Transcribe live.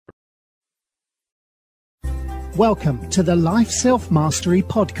Welcome to the Life Self-Mastery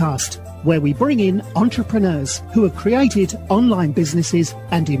Podcast, where we bring in entrepreneurs who have created online businesses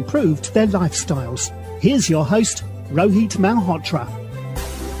and improved their lifestyles. Here's your host, Rohit Malhotra.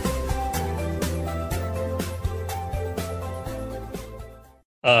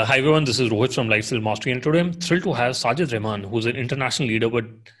 Hi everyone, this is Rohit from Life Self-Mastery, and today I'm thrilled to have Sajid Rahman, who's an international leader with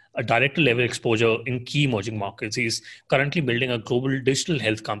a director-level exposure in key emerging markets. He's currently building a global digital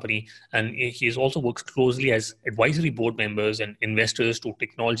health company, and he also works closely as advisory board members and investors to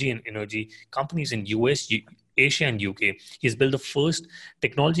technology and energy companies in US, Asia, and UK. He's built the first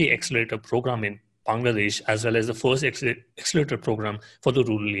technology accelerator program in Bangladesh, as well as the first accelerator program for the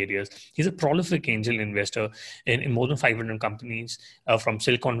rural areas. He's a prolific angel investor in more than 500 companies from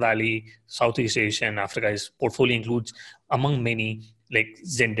Silicon Valley, Southeast Asia, and Africa. His portfolio includes, among many, like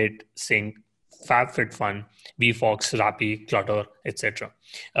Zendesk, Sync, FabFitFun, VFox, Rappi, Clutter, etc.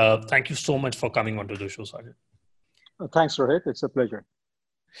 Thank you so much for coming onto the show, Sajid. Thanks, Rohit. It's a pleasure.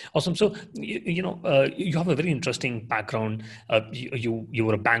 Awesome. So, you have a very interesting background. You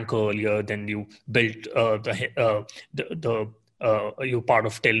were a banker earlier, then you built you're part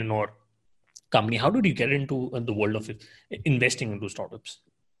of Telenor company. How did you get into the world of investing into startups?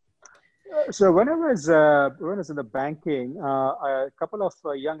 So when I was in the banking, a couple of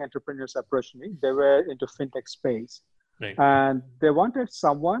young entrepreneurs approached me. They were into fintech space. Right. And they wanted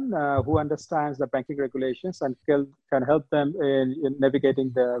someone who understands the banking regulations and can help them in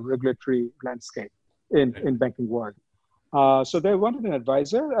navigating the regulatory landscape in banking world. So they wanted an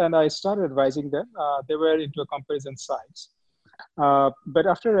advisor, and I started advising them. They were into a comparison sites. But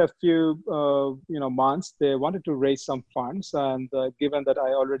after a few months, they wanted to raise some funds. And given that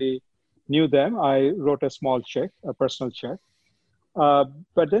I already knew them, I wrote a small check, a personal check.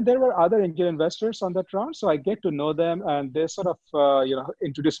 But then there were other angel investors on that round, so I get to know them, and they sort of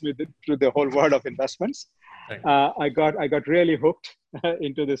introduced me to the whole world of investments. Right. I got really hooked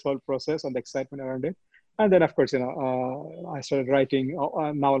into this whole process and the excitement around it, and then of course I started writing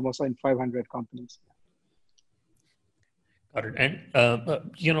now almost in 500 companies. Got it. And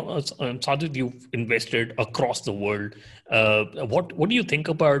Sajid, you've invested across the world. What do you think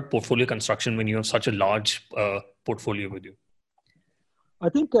about portfolio construction when you have such a large portfolio with you? I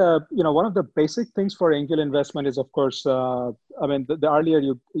think, one of the basic things for angel investment is, of course, the earlier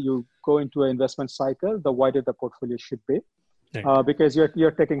you go into an investment cycle, the wider the portfolio should be, right. Because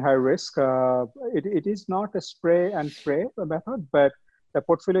you're taking high risk. It is not a spray and pray method, but the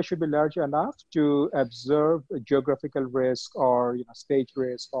portfolio should be large enough to absorb geographical risk or stage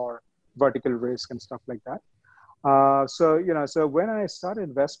risk or vertical risk and stuff like that. So when I started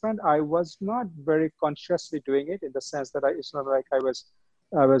investment, I was not very consciously doing it in the sense that it's not like I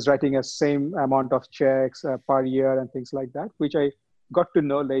was writing a same amount of checks per year and things like that, which I got to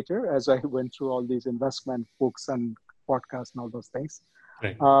know later as I went through all these investment books and podcasts and all those things.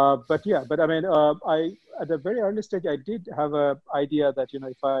 Right. But I at a very early stage, I did have an idea that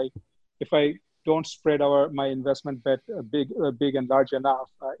if I don't spread my investment bet big and large enough,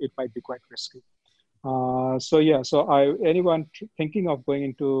 it might be quite risky. So anyone thinking of going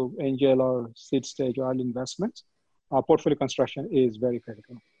into angel or seed stage or early investments, portfolio construction is very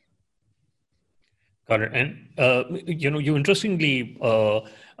critical. Got it. And you interestingly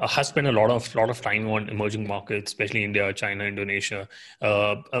have spent a lot of time on emerging markets, especially India, China, Indonesia.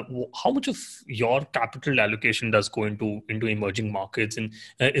 How much of your capital allocation does go into emerging markets, and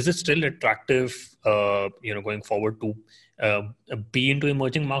is it still attractive, going forward to be into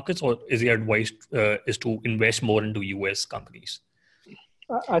emerging markets, or is your advice is to invest more into US companies?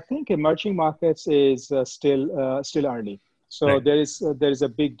 I think emerging markets is still early. So right. there is a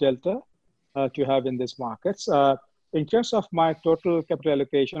big delta to have in these markets. In terms of my total capital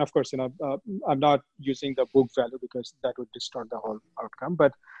allocation, of course, I'm not using the book value because that would distort the whole outcome.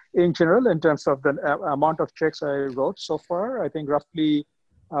 But in general, in terms of the amount of checks I wrote so far, I think roughly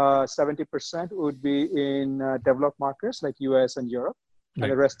 70% would be in developed markets like US and Europe, right.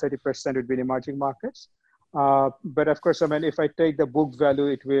 And the rest 30% would be in emerging markets. But of course, if I take the book value,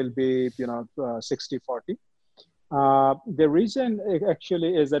 it will be 60-40. The reason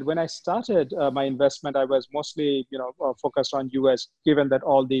actually is that when I started my investment, I was mostly focused on US, given that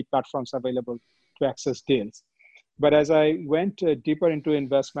all the platforms available to access deals. But as I went deeper into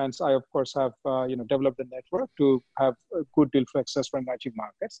investments, I of course have developed a network to have a good deal for access for emerging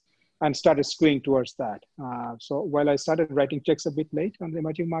markets, and started skewing towards that. So while I started writing checks a bit late on the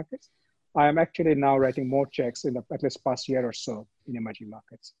emerging markets, I am actually now writing more checks in the at least past year or so in emerging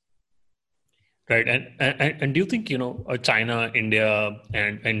markets. Right. And do you think, China, India,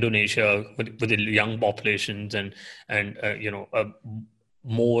 and Indonesia with the young populations and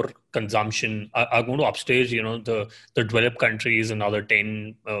more consumption are going to upstage, the developed countries in another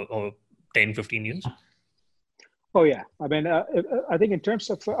 10 or 10, 15 years? Oh, yeah. I mean, I think in terms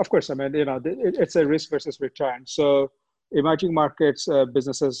of course, I mean, it's a risk versus return. So emerging markets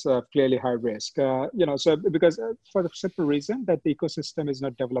businesses clearly high risk, so because for the simple reason that the ecosystem is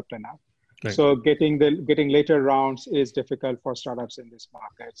not developed enough. Right. So getting later rounds is difficult for startups in this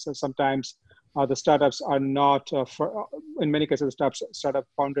market. So sometimes the startups are not, in many cases, startup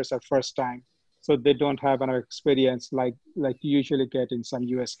founders are first time. So they don't have enough experience like you usually get in some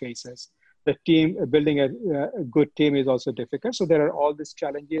US cases. The team, building a good team is also difficult. So there are all these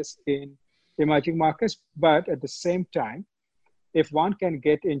challenges in emerging markets. But at the same time, if one can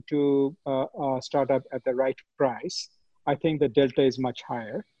get into a startup at the right price, I think the delta is much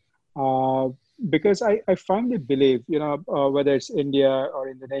higher. Because I firmly believe, whether it's India or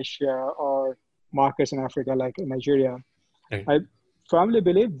Indonesia or markets in Africa like Nigeria, right. I firmly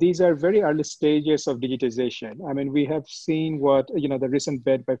believe these are very early stages of digitization. I mean, we have seen what, the recent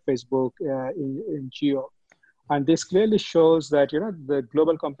bet by Facebook in Geo. And this clearly shows that, the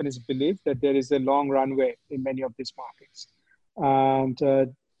global companies believe that there is a long runway in many of these markets. And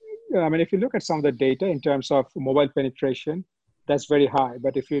I mean, if you look at some of the data in terms of mobile penetration, that's very high.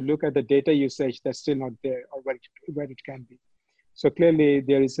 But if you look at the data usage, that's still not there or where it can be. So clearly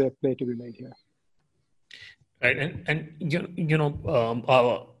there is a play to be made here. Right,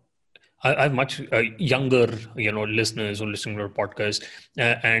 I have much younger, listeners who listen to our podcast,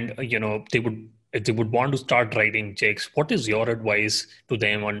 and they would want to start writing checks. What is your advice to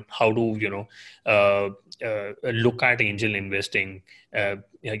them on how to, look at angel investing? I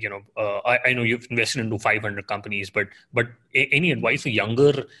know you've invested into 500 companies, but any advice for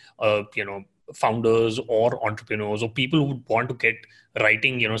younger, founders or entrepreneurs or people who want to get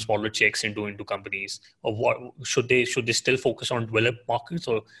writing, smaller checks into companies? Or what should they still focus on developed markets,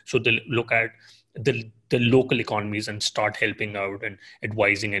 or should they look at the local economies and start helping out and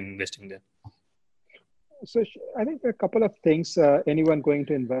advising and investing there? So I think a couple of things anyone going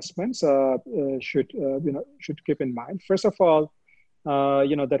to investments should keep in mind. First of all,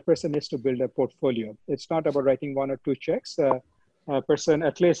 that person needs to build a portfolio. It's not about writing one or two checks. A person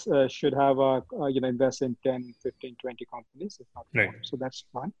at least should have invest in 10, 15, 20 companies, if not more. Right. So that's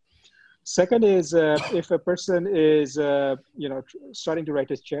one. Second is if a person is starting to write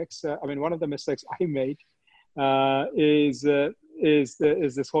his checks. I mean, one of the mistakes I made is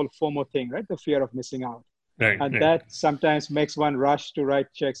this whole FOMO thing, right? The fear of missing out. Right, and that sometimes makes one rush to write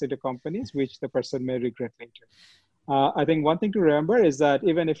checks into companies, which the person may regret later. I think one thing to remember is that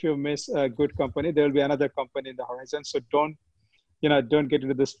even if you miss a good company, there will be another company in the horizon. So don't get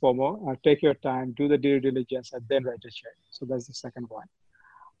into this FOMO. Take your time, do the due diligence, and then write a check. So that's the second one.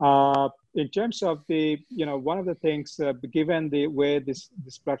 In terms of the, one of the things, given the way these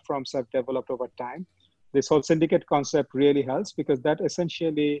platforms have developed over time, this whole syndicate concept really helps, because that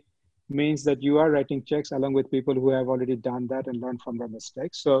essentially means that you are writing checks along with people who have already done that and learned from their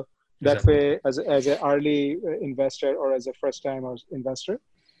mistakes. So that way, as an early investor or as a first-time investor,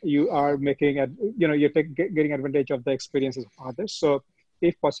 you are making you're getting advantage of the experiences of others. So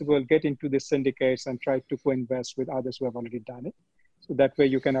if possible, get into the syndicates and try to co-invest with others who have already done it. So that way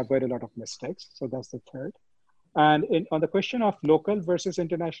you can avoid a lot of mistakes. So that's the third. And on the question of local versus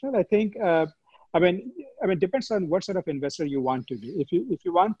international, I think, I mean, depends on what sort of investor you want to be. If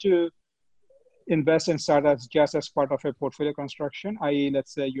you want to invest in startups just as part of a portfolio construction, i.e.,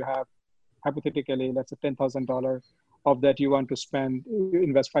 let's say you have hypothetically, let's say $10,000 of that you want to spend,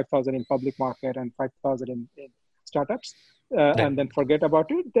 invest 5,000 in public market and 5,000 in startups, and then forget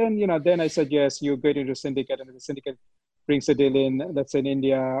about it. Then I suggest you get into syndicate, and if the syndicate brings a deal in, let's say in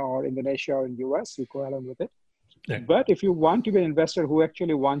India or Indonesia or in US, you go along with it. Yeah. But if you want to be an investor who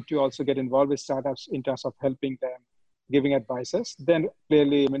actually want to also get involved with startups in terms of helping them, giving advices, then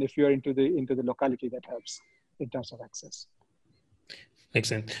clearly, I mean, if you're into the locality, that helps in terms of access. Makes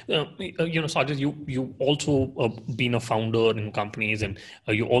sense. Sajid, you also been a founder in companies, and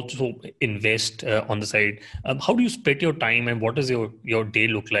you also invest on the side. How do you split your time, and what does your day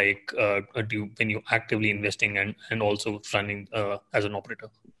look like when you're actively investing and also running as an operator?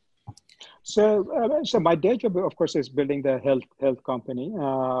 So my day job, of course, is building the health company,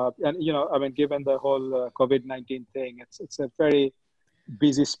 and given the whole COVID-19 thing, it's a very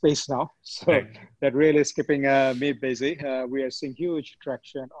busy space now. So right. That really is keeping me busy. We are seeing huge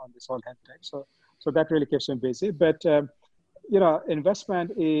traction on this whole health tech. So that really keeps me busy. But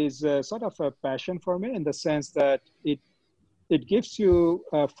investment is sort of a passion for me, in the sense that it gives you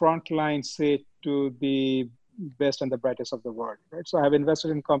a frontline seat to the best and the brightest of the world, right? So I have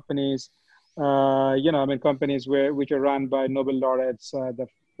invested in companies, companies which are run by Nobel laureates,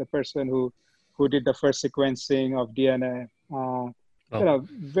 the the person who did the first sequencing of DNA.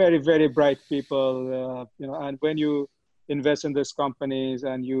 Very, very bright people, and when you invest in these companies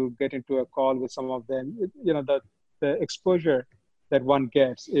and you get into a call with some of them, the exposure that one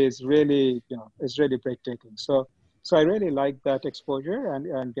gets is really breathtaking. So I really like that exposure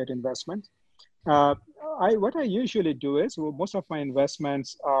and get investment. What I usually do is, most of my investments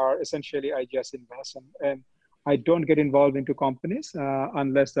are essentially I just invest and I don't get involved into companies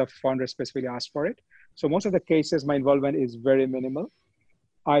unless the founder specifically asks for it. So most of the cases, my involvement is very minimal.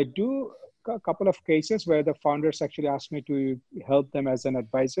 I do a couple of cases where the founders actually ask me to help them as an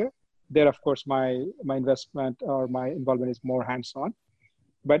advisor. There, of course, my investment or my involvement is more hands-on.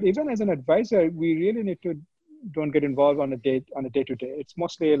 But even as an advisor, we really don't get involved on a day-to-day. It's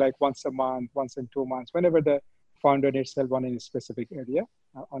mostly like once a month, once in 2 months, whenever the founder needs help on any specific area,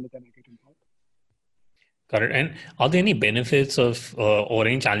 only then I get involved. Got it. And are there any benefits of or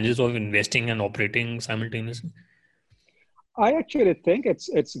any challenges of investing and operating simultaneously? I actually think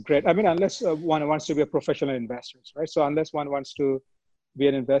it's great. I mean, unless one wants to be a professional investor, right? So unless one wants to be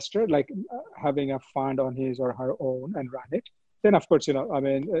an investor, like having a fund on his or her own and run it, then of course,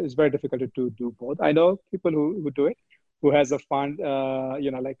 it's very difficult to do both. I know people who do it, who has a fund,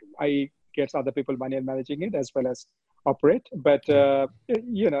 like I get other people money and managing it as well as operate. But,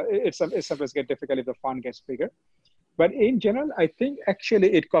 it's sometimes get difficult if the fund gets bigger. But in general, I think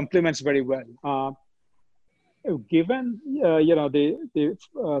actually it complements very well. Given, the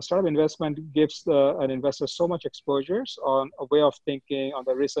startup investment gives an investor so much exposures on a way of thinking, on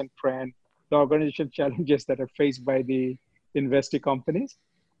the recent trend, the organizational challenges that are faced by the investee companies.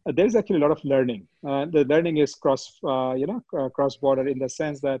 There's actually a lot of learning. The learning is cross-border in the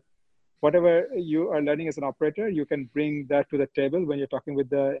sense that whatever you are learning as an operator, you can bring that to the table when you're talking with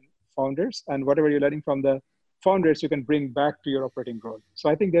the founders, and whatever you're learning from the founders, you can bring back to your operating role. So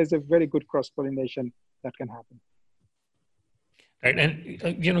I think there's a very good cross-pollination that can happen. Right,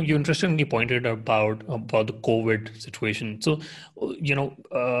 and you interestingly pointed about the COVID situation. So,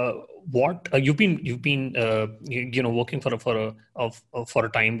 what you've been working for a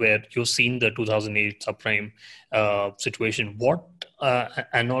time where you've seen the 2008 subprime situation. What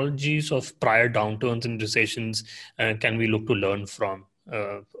analogies of prior downturns and recessions can we look to learn from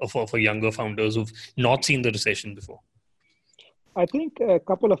for younger founders who've not seen the recession before? I think a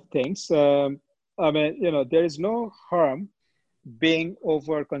couple of things. There is no harm being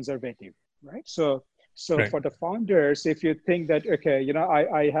over conservative, right? So right. For the founders, if you think that, okay,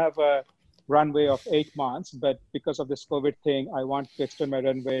 I have a runway of 8 months, but because of this COVID thing, I want to extend my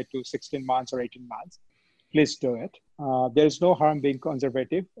runway to 16 months or 18 months, please do it. There's no harm being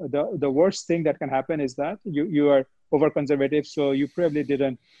conservative. The worst thing that can happen is that you are over conservative, so you probably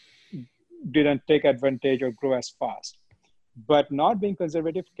didn't take advantage or grow as fast. But not being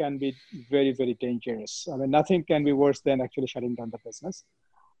conservative can be very, very dangerous. I mean, nothing can be worse than actually shutting down the business.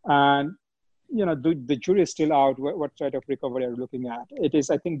 And, the jury is still out. What sort of recovery are you looking at? It is,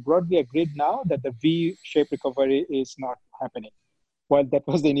 I think, broadly agreed now that the V-shaped recovery is not happening. Well, that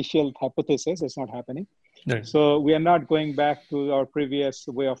was the initial hypothesis. It's not happening. No. So we are not going back to our previous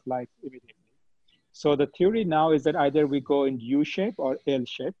way of life immediately. So the theory now is that either we go in U-shape or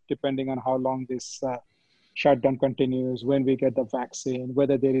L-shape, depending on how long this shutdown continues, when we get the vaccine,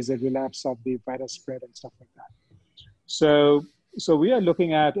 whether there is a relapse of the virus spread and stuff like that. So we are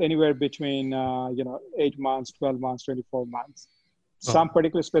looking at anywhere between 8 months, 12 months, 24 months. Some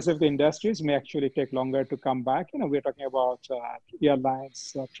particular specific industries may actually take longer to come back. We're talking about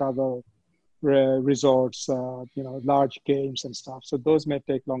airlines, travel, resorts, large games and stuff. So those may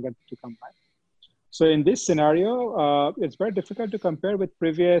take longer to come back. So in this scenario, it's very difficult to compare with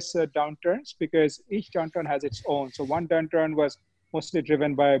previous downturns because each downturn has its own. So one downturn was mostly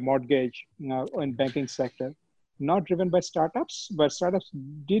driven by mortgage in banking sector, not driven by startups, but startups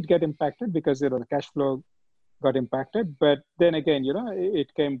did get impacted because the cash flow got impacted. But then again,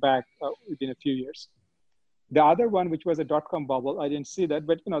 it came back within a few years. The other one, which was a dot-com bubble, I didn't see that,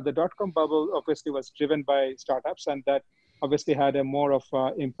 but the dot-com bubble obviously was driven by startups, and that obviously had a more of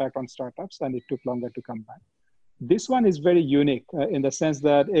impact on startups, and it took longer to come back. This one is very unique in the sense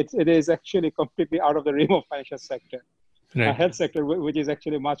that it is actually completely out of the realm of financial sector, right. Health sector, which is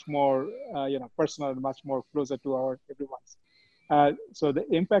actually much more personal, much more closer to our everyone's. So the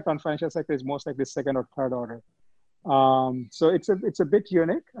impact on financial sector is most likely second or third order. So it's a bit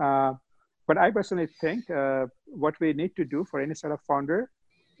unique, but I personally think what we need to do for any sort of founder.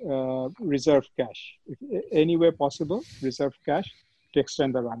 Reserve cash. If any way possible, reserve cash to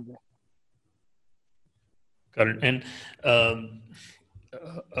extend the runway. Got it. And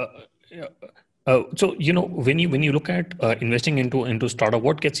So when you look at investing into startup,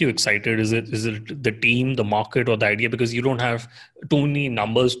 what gets you excited? Is it the team, the market, or the idea? Because you don't have too many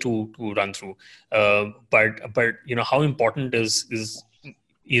numbers to run through. But how important is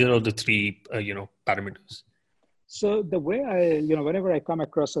either of the three parameters? So the way whenever I come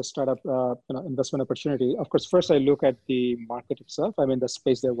across a startup, investment opportunity, of course, first I look at the market itself. I mean, the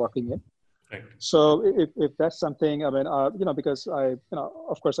space they're working in. Right. So if that's something, I mean, because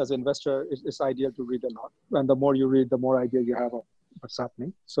of course, as an investor, it's ideal to read a lot. And the more you read, the more idea you have of what's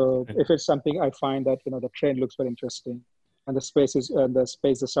happening. So if it's something I find that, the trend looks very interesting and the space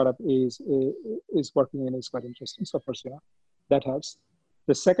the startup is working in is quite interesting. So of course, that helps.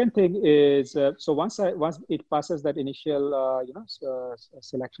 The second thing is, so once it passes that initial,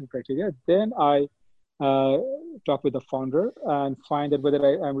 selection criteria, then I talk with the founder and find out whether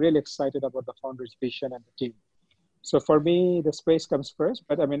I'm really excited about the founder's vision and the team. So for me, the space comes first.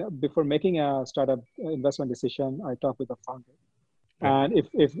 But I mean, before making a startup investment decision, I talk with the founder. Right. And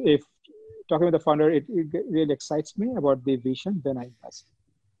if talking with the founder, it really excites me about the vision, then I invest.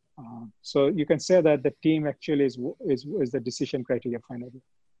 So you can say that the team actually is the decision criteria finally.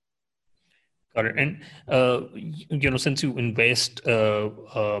 Got it. And since you invest,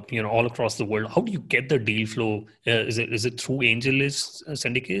 all across the world, how do you get the deal flow? Is it through AngelList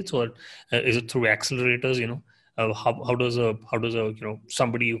syndicates, or is it through accelerators? How does a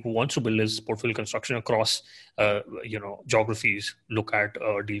somebody who wants to build his portfolio construction across geographies look at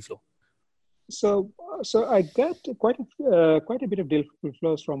deal flow? So I get quite a bit of deal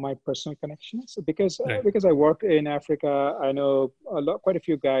flows from my personal connections because I work in Africa. I know quite a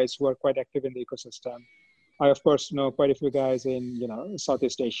few guys who are quite active in the ecosystem. I of course know quite a few guys in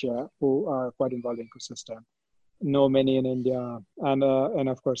Southeast Asia who are quite involved in ecosystem. Know many in India and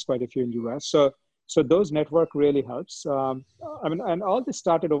of course quite a few in US. So those network really helps. And all this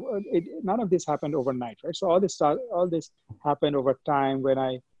started none of this happened overnight, right? So all this happened over time when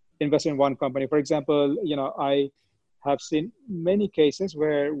I invest in one company. For example, I have seen many cases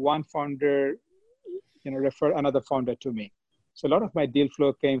where one founder, referred another founder to me. So a lot of my deal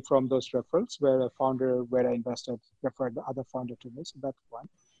flow came from those referrals where a founder, where I invested, referred the other founder to me. So that's one.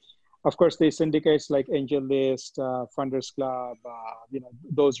 Of course, the syndicates like AngelList, Funders Club,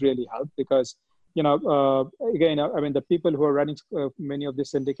 those really help because, again, I mean, the people who are running many of these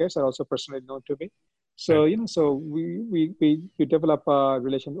syndicates are also personally known to me. So, so we develop a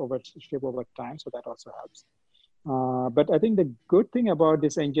relationship over time. So that also helps. But I think the good thing about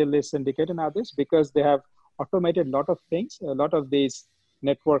this AngelList syndicate and others, because they have automated a lot of things, a lot of these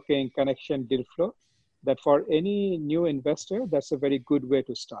networking, connection, deal flow, that for any new investor, that's a very good way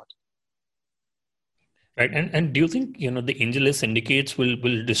to start. Right. And do you think, the AngelList syndicates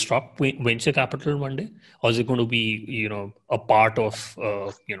will disrupt venture capital one day? Or is it going to be, a part of,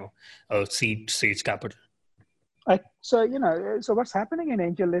 seed stage capital? So what's happening in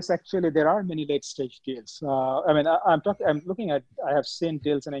AngelList, actually, there are many late stage deals. I have seen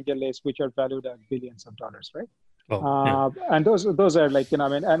deals in AngelList which are valued at billions of dollars, right? Oh, yeah. And those are like,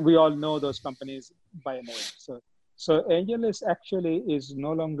 and we all know those companies by name. So AngelList actually is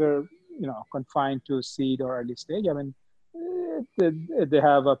no longer, confined to seed or early stage. I mean, they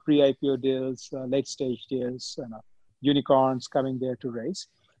have pre-IPO deals, late stage deals, unicorns coming there to raise.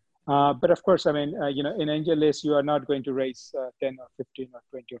 But of course, I mean, in AngelList, you are not going to raise 10 or 15 or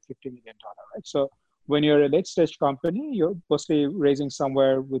 20 or $50 million, right? So when you're a late stage company, you're mostly raising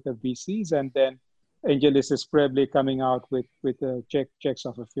somewhere with the VCs, and then AngelList is probably coming out with checks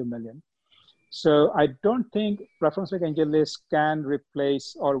of a few million. So I don't think platforms like AngelList can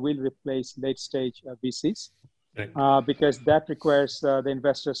replace or will replace late stage VCs. Right. Because that requires the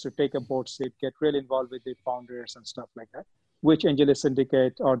investors to take a board seat, get really involved with the founders and stuff like that, which AngelList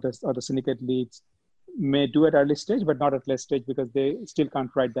syndicate or the syndicate leads may do at early stage, but not at late stage because they still can't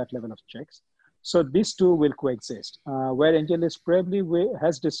write that level of checks. So these two will coexist. Where AngelList probably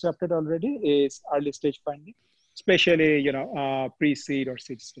has disrupted already is early stage funding, especially pre-seed or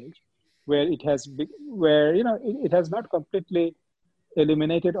seed stage, where it has it has not completely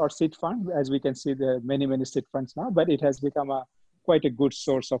eliminated our seed fund, as we can see there are many seed funds now, but it has become quite a good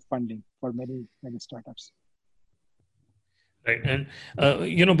source of funding for many startups. Right. And,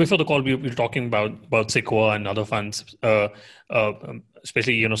 before the call, we were talking about Sequoia and other funds,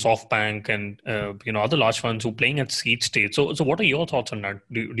 especially, SoftBank and, other large funds who are playing at seed stage. So what are your thoughts on that?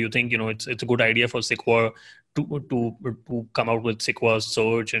 Do you think, it's a good idea for Sequoia to come out with Sequoia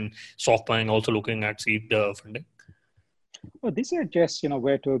Surge and SoftBank also looking at seed funding? Well, these are just,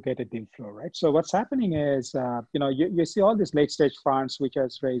 where to get a deal flow, right? So what's happening is, you see all these late stage funds, which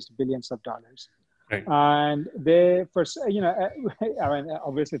has raised billions of dollars. Right. And they, first, I mean,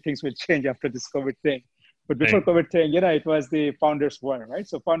 obviously things will change after this COVID thing. But before Right. COVID thing, it was the founders war, right?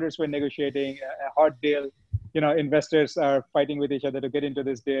 So founders were negotiating a hard deal. Investors are fighting with each other to get into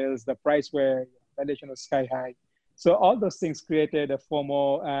these deals. The price where valuation was sky high. So all those things created a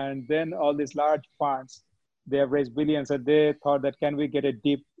FOMO. And then all these large funds, they have raised billions, and they thought that can we get a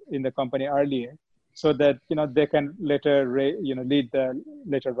dip in the company earlier so that, they can later, lead the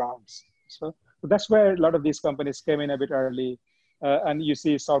later rounds. So that's where a lot of these companies came in a bit early. And you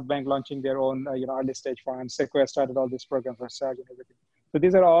see SoftBank launching their own, early stage funds. Sequoia started all these programs for Surge and everything. So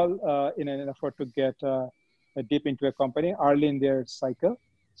these are all in an effort to get a dip into a company early in their cycle,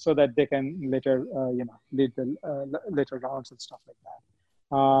 so that they can later, lead the later rounds and stuff like that.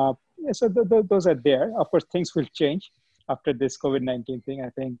 So those are there. Of course, things will change after this COVID-19 thing. I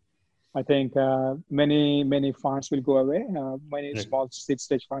think many funds will go away. Many Right. small seed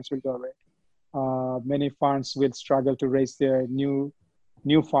stage funds will go away. Many funds will struggle to raise their new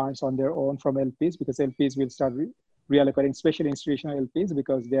funds on their own from LPs, because LPs will start reallocating, especially institutional LPs,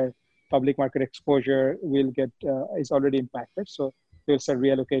 because their public market exposure will get is already impacted. So they'll start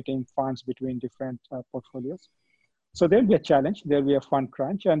reallocating funds between different portfolios. So there'll be a challenge. There'll be a fund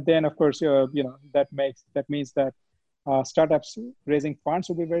crunch, and then of course, that means that startups raising funds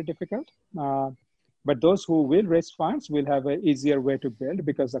will be very difficult. But those who will raise funds will have an easier way to build,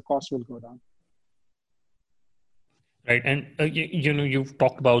 because the cost will go down. Right. And you've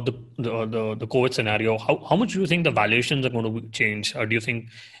talked about the COVID scenario. How much do you think the valuations are going to change? Or do you think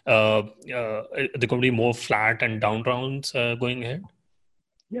they're going to be more flat and down rounds going ahead?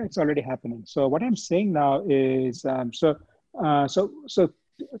 Yeah, it's already happening. So what I'm saying now is, so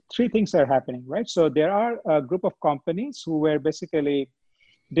three things are happening, right? So there are a group of companies who were basically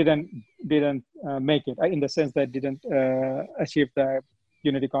didn't make it, in the sense that didn't achieve the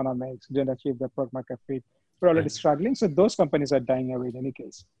unit economics, didn't achieve the product market fit. We're already struggling. So those companies are dying away in any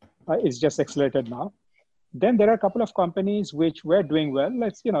case. It's just accelerated now. Then there are a couple of companies which were doing well.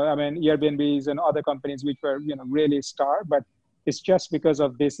 Airbnbs and other companies which were, really star, but it's just because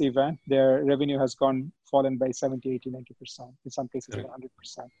of this event, their revenue has fallen by 70, 80, 90%, in some cases,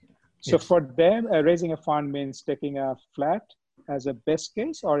 100%. So for them, raising a fund means taking a flat as a best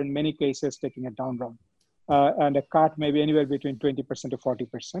case, or in many cases, taking a down round. And a cut maybe anywhere between 20% to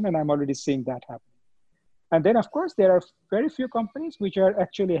 40%. And I'm already seeing that happen. And then, of course, there are very few companies which are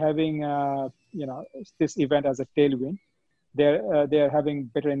actually having, this event as a tailwind. They're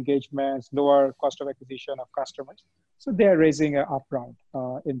having better engagements, lower cost of acquisition of customers. So they're raising an up round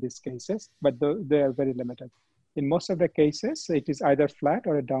in these cases, but they are very limited. In most of the cases, it is either flat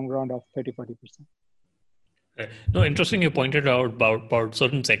or a down round of 30, 40%. No, interesting. You pointed out about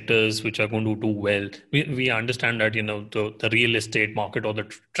certain sectors which are going to do well. We understand that the real estate market or the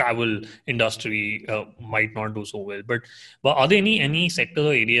travel industry might not do so well. But are there any sector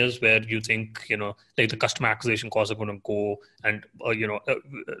areas where you think like the customer acquisition costs are going to go? And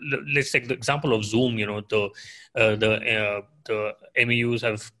let's take the example of Zoom. The MAUs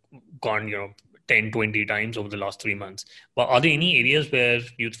have gone 10, 20 times over the last 3 months. But are there any areas where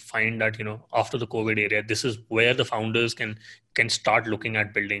you find that, after the COVID area, this is where the founders can start looking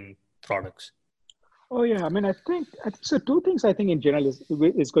at building products? Oh, yeah. I think so. Two things I think in general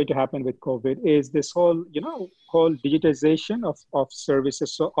is going to happen with COVID is this whole digitization of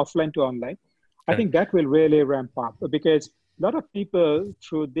services, so offline to online. I think that will really ramp up, because a lot of people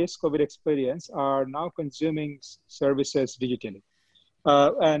through this COVID experience are now consuming services digitally.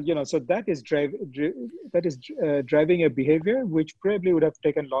 So that is driving a behavior which probably would have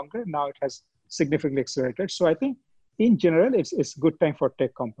taken longer. Now it has significantly accelerated. So I think in general, it's good time for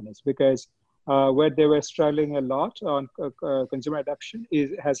tech companies, because where they were struggling a lot on consumer adoption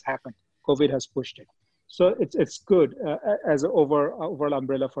has happened. COVID has pushed it. So it's good as an overall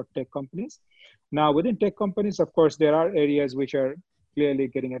umbrella for tech companies. Now within tech companies, of course, there are areas which are clearly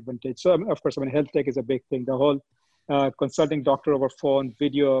getting advantage. So of course, health tech is a big thing. The whole consulting doctor over phone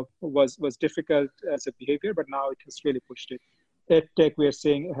video was difficult as a behavior, but now it has really pushed it. EdTech, we are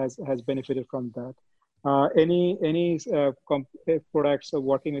seeing, has benefited from that. Any products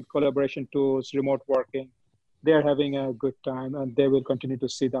working with collaboration tools, remote working, they're having a good time, and they will continue to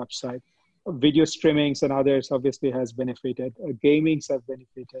see the upside. Video streamings and others obviously has benefited. Gamings have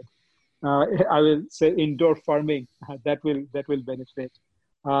benefited. I will say indoor farming that will benefit.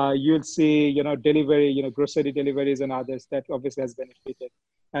 You'll see, delivery, grocery deliveries and others that obviously has benefited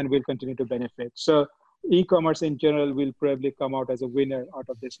and will continue to benefit. So e-commerce in general will probably come out as a winner out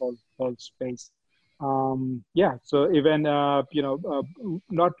of this whole space. So even,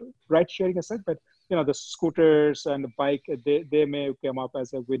 not ride sharing aside, but, the scooters and the bike, they may come up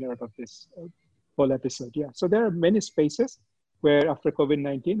as a winner out of this whole episode. Yeah. So there are many spaces where after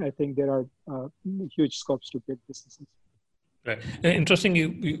COVID-19, I think there are huge scopes to build businesses. Right. Interesting.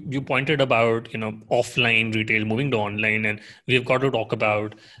 You pointed about offline retail moving to online, and we've got to talk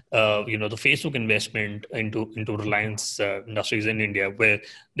about the Facebook investment into Reliance Industries in India, where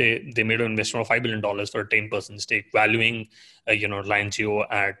they made an investment of $5 billion for a 10% stake, valuing Reliance Jio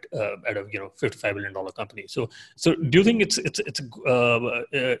at a $55 billion company. So do you think it's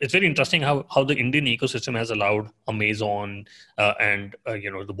very interesting how the Indian ecosystem has allowed Amazon and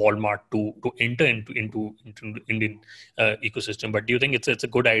the Walmart to enter into Indian ecosystem? But do you think it's a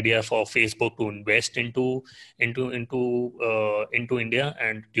good idea for Facebook to invest into India?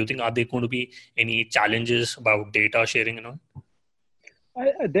 And do you think are there going to be any challenges about data sharing and all?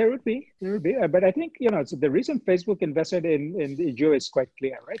 There would be, but I think so the reason Facebook invested in the Jio is quite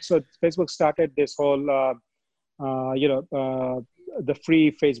clear, right? So Facebook started this whole the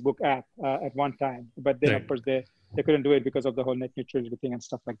free Facebook app at one time, but then of course they couldn't do it because of the whole net neutrality thing and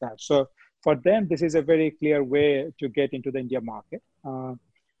stuff like that. So for them, this is a very clear way to get into the India market.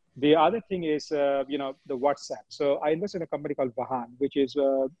 The other thing is the WhatsApp. So I invested in a company called Vahan, which is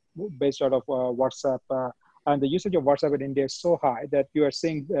based out of WhatsApp. And the usage of WhatsApp in India is so high that you are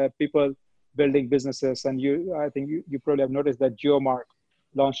seeing people building businesses. And I think you probably have noticed that JioMart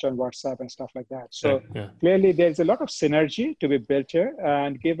launched on WhatsApp and stuff like that. So clearly there's a lot of synergy to be built here.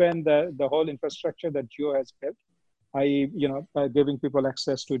 And given the whole infrastructure that Jio has built, by giving people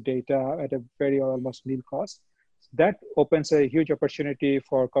access to data at a very almost nil cost, that opens a huge opportunity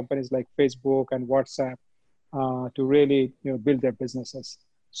for companies like Facebook and WhatsApp to really build their businesses.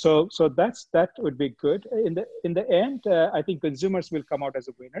 So that would be good. In the end, I think consumers will come out as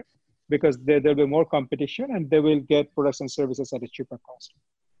a winner because there'll be more competition and they will get products and services at a cheaper cost.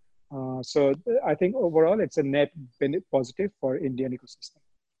 So I think overall it's a net positive for Indian ecosystem.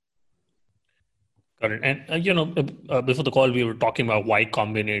 Got it. And before the call, we were talking about Y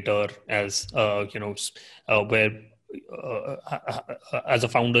Combinator as where as a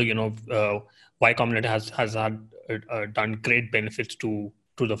founder, Y Combinator has had done great benefits to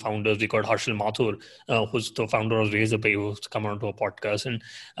the founders. We got Harshal Mathur, who's the founder of Razorpay, who's come onto a podcast, and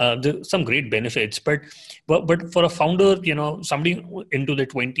there's some great benefits. But for a founder, somebody into their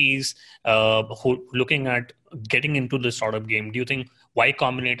 20s who looking at getting into the startup game, do you think Y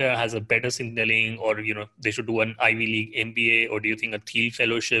Combinator has a better signaling, or they should do an Ivy League MBA, or do you think a Thiel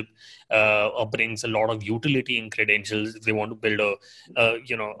fellowship brings a lot of utility in credentials if they want to build a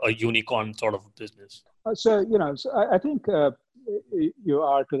unicorn sort of business? So I think you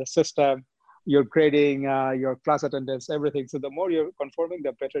are to the system, your grading, your class attendance, everything. So the more you're conforming,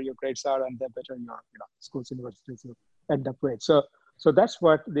 the better your grades are, and the better your schools, universities you end up with. So that's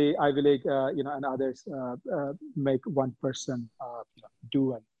what the Ivy League, and others make one person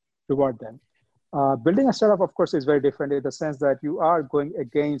do and reward them. Building a startup, of course, is very different in the sense that you are going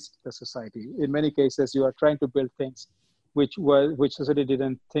against the society. In many cases, you are trying to build things which society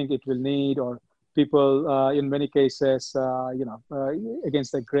didn't think it will need, or people, in many cases,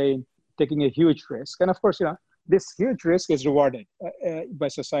 against the grain, taking a huge risk. And of course, this huge risk is rewarded by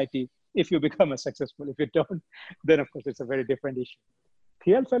society if you become a successful. If you don't, then of course, it's a very different issue.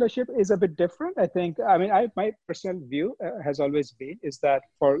 Thiel Fellowship is a bit different. I think, my personal view has always been is that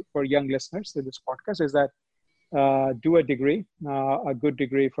for young listeners to this podcast is that do a degree, a good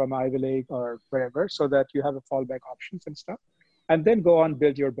degree from Ivy League or wherever, so that you have a fallback options and stuff. And then go on,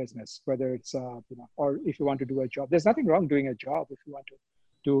 build your business, whether it's, or if you want to do a job. There's nothing wrong doing a job if you want to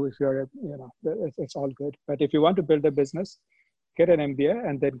do, if you're, it's all good. But if you want to build a business, get an MBA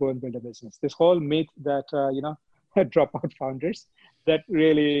and then go and build a business. This whole myth that, dropout founders, that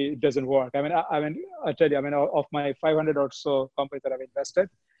really doesn't work. I tell you, of my 500 or so companies that I've invested,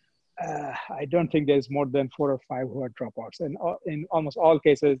 I don't think there's more than 4 or 5 who are dropouts. And in almost all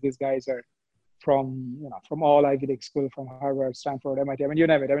cases, these guys are from all Ivy League school, from Harvard, Stanford, MIT. You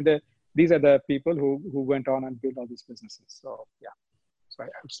name it. These are the people who went on and built all these businesses. So yeah, so I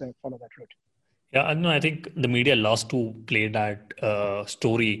would say follow that route. Yeah, no, I think the media loves to play that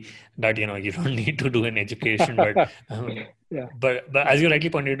story that you don't need to do an education, but yeah. But as you rightly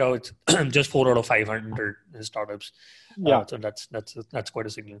pointed out, just 4 out of 500 startups. Yeah. So that's quite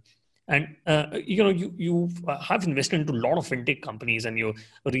a signal. And you have invested into a lot of fintech companies, and your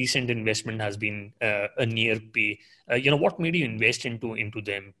recent investment has been a Nearpay. What made you invest into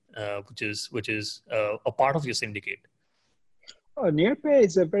them, which is a part of your syndicate? Nearpay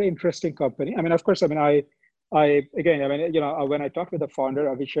is a very interesting company. Of course, when I talked with the founder,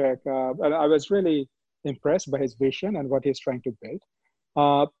 Abhishek, I was really impressed by his vision and what he's trying to build.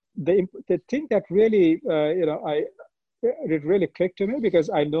 The thing that really, it really clicked to me because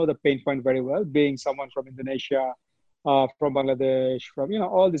I know the pain point very well. Being someone from Indonesia, from Bangladesh, from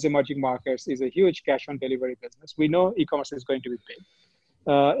all these emerging markets, is a huge cash on delivery business. We know e-commerce is going to be big.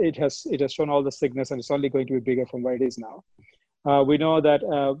 It has shown all the signals, and it's only going to be bigger from where it is now. We know that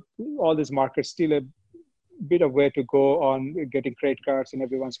all these markets still a bit of way to go on getting credit cards in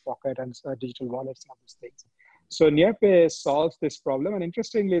everyone's pocket and digital wallets and all these things. So Nearpay solves this problem. And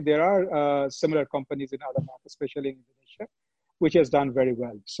interestingly, there are similar companies in other markets, especially in Indonesia, which has done very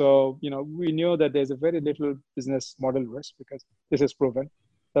well. So, we knew that there's a very little business model risk because this is proven.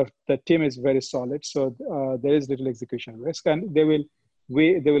 The team is very solid. So there is little execution risk, and they will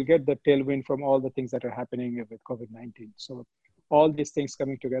get the tailwind from all the things that are happening with COVID-19. So all these things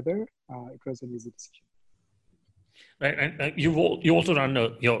coming together, it was an easy decision. Right, and you also run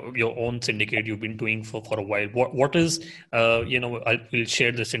your own syndicate. You've been doing for a while. What is we'll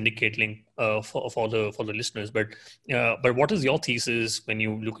share the syndicate link for the listeners. But what is your thesis when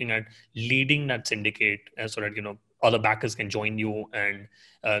you're looking at leading that syndicate, so that other backers can join you? And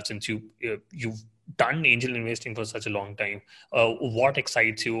since you've done angel investing for such a long time, what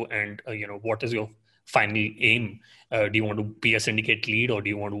excites you, and what is your final aim? Do you want to be a syndicate lead, or do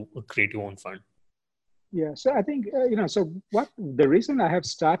you want to create your own fund? Yeah, so I think what the reason I have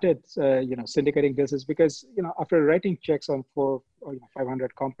started syndicating this is because after writing checks on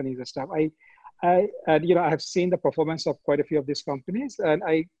 500 companies and stuff, I have seen the performance of quite a few of these companies, and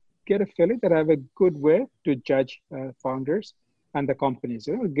I get a feeling that I have a good way to judge founders and the companies,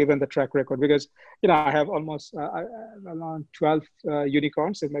 given the track record. Because I have almost around 12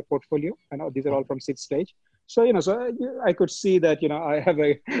 unicorns in my portfolio, and these are all from seed stage. So, I could see that, I have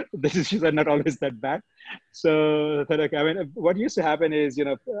the decisions are not always that bad. So, what used to happen is,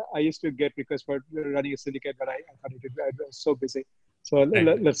 I used to get requests for running a syndicate, but I thought I was so busy. So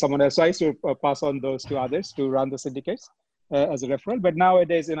let someone else. So I used to pass on those to others to run the syndicates as a referral. But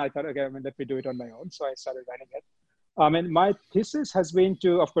nowadays, I thought, okay, let me do it on my own. So I started running it. My thesis has been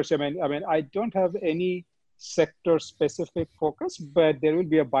to, of course, I don't have any sector-specific focus, but there will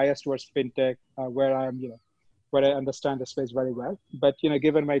be a bias towards fintech where I understand the space very well. But,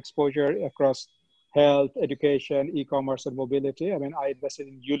 given my exposure across health, education, e-commerce, and mobility, I invested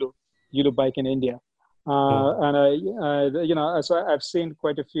in Yulu Bike in India. And so I've seen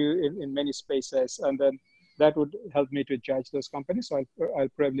quite a few in many spaces, and then that would help me to judge those companies. So I'll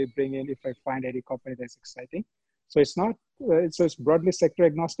probably bring in if I find any company that's exciting. So it's not, it's broadly sector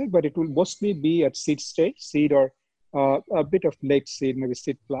agnostic, but it will mostly be at seed or a bit of late seed, maybe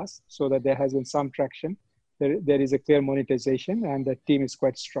seed plus, so that there has been some traction. There is a clear monetization, and the team is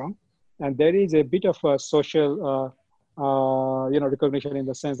quite strong. And there is a bit of a social, recognition in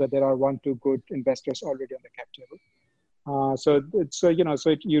the sense that there are 1-2 good investors already on the cap table. So it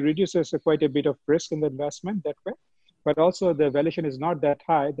reduces quite a bit of risk in the investment that way. But also the valuation is not that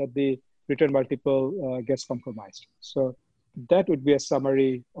high that the return multiple gets compromised. So that would be a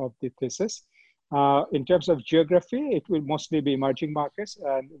summary of the thesis. In terms of geography, it will mostly be emerging markets,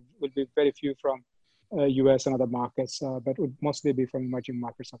 and will be very few from US and other markets, but would mostly be from emerging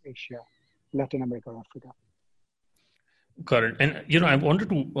markets of Asia, Latin America, or Africa. Correct. And, I wanted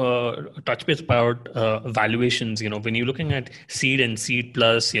to touch base about valuations. When you're looking at seed and seed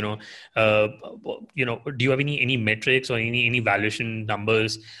plus, do you have any metrics or any valuation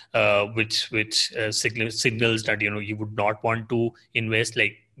numbers which signals that, you would not want to invest,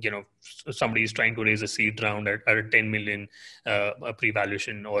 like, somebody is trying to raise a seed round at a 10 million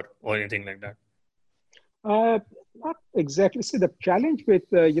pre-valuation or anything like that? Not exactly. See, the challenge with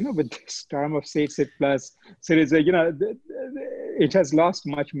with this term of seed plus series, it has lost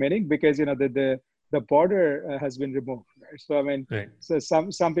much meaning because the border has been removed. Right? So right. So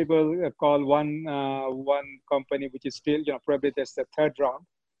some people call one company which is still probably that's the third round.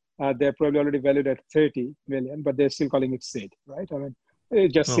 They're probably already valued at 30 million, but they're still calling it seed, right?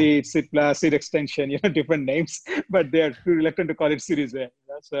 Just seed plus, seed extension, different names, but they are too reluctant to call it Series A.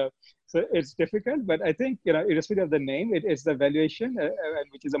 So it's difficult, but I think, irrespective of the name, it is the valuation,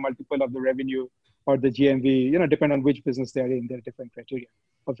 which is a multiple of the revenue or the GMV, depending on which business they're in, there are different criteria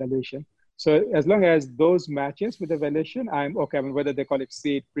of valuation. So as long as those matches with the valuation, I'm okay. Whether they call it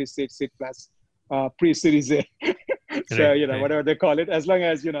seed, pre-seed, seed plus, pre-Series A. So, right. Whatever they call it, as long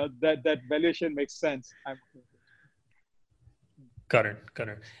as, that valuation makes sense, I'm okay. Correct.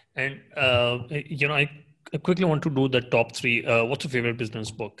 And, I quickly want to do the top 3. What's your favorite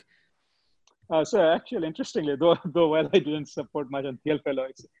business book? So actually, interestingly, though while I didn't support much on Thiel Fellow,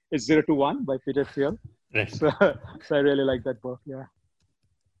 it's 0 to 1 by Peter Thiel. Right. So I really like that book. Yeah.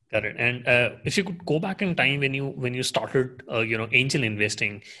 Got it. And if you could go back in time when you started, angel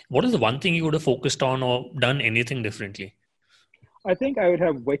investing, what is the one thing you would have focused on or done anything differently? I think I would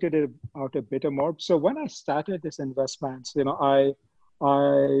have waited it out a bit more. So when I started this investments, I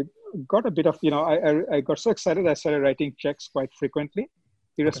got a bit of, I got so excited I started writing checks quite frequently,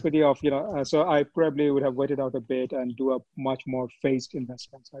 irrespective of, so I probably would have waited out a bit and do a much more phased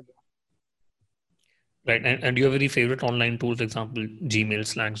investments. Right. And do you have any favorite online tools, for example, Gmail,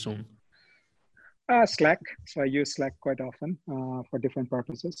 Slack, Zoom? Slack. So I use Slack quite often for different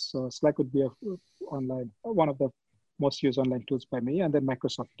purposes. So Slack would be one of the most used online tools by me, and then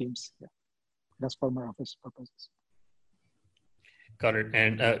Microsoft Teams. Yeah. That's for my office purposes. Got it.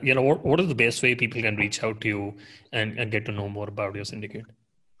 And, what is the best way people can reach out to you and get to know more about your syndicate?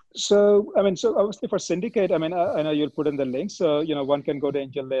 So obviously for syndicate, I know you'll put in the link. So, one can go to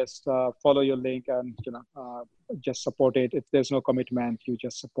AngelList, follow your link and, just support it. If there's no commitment, you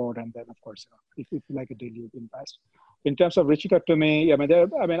just support. And then of course, if you like a deal, you invest. In terms of reaching out to me,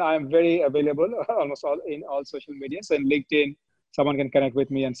 I'm very available almost in all social media. So in LinkedIn, someone can connect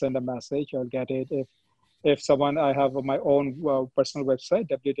with me and send a message. I'll get it. If someone, I have my own personal website,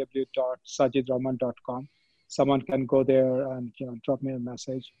 www.sajidrahman.com. Someone can go there and drop me a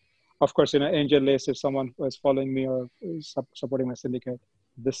message. Of course, AngelList, if someone is following me or is supporting my syndicate,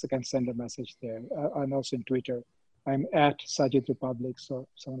 this can send a message there. And also in Twitter, I'm at Sajid Republic. So if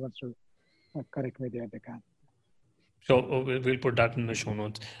someone wants to connect me there, they can. So we'll put that in the show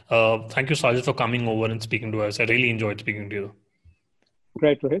notes. Thank you, Sajid, for coming over and speaking to us. I really enjoyed speaking to you.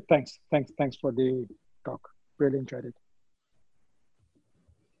 Great, Rohit. Thanks for the talk. Really enjoyed it.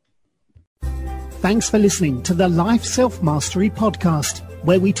 Thanks for listening to the Life Self-Mastery podcast,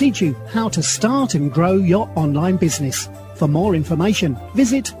 where we teach you how to start and grow your online business. For more information,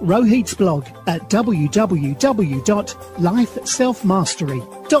 visit Rohit's blog at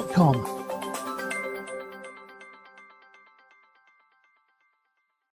www.lifeselfmastery.com.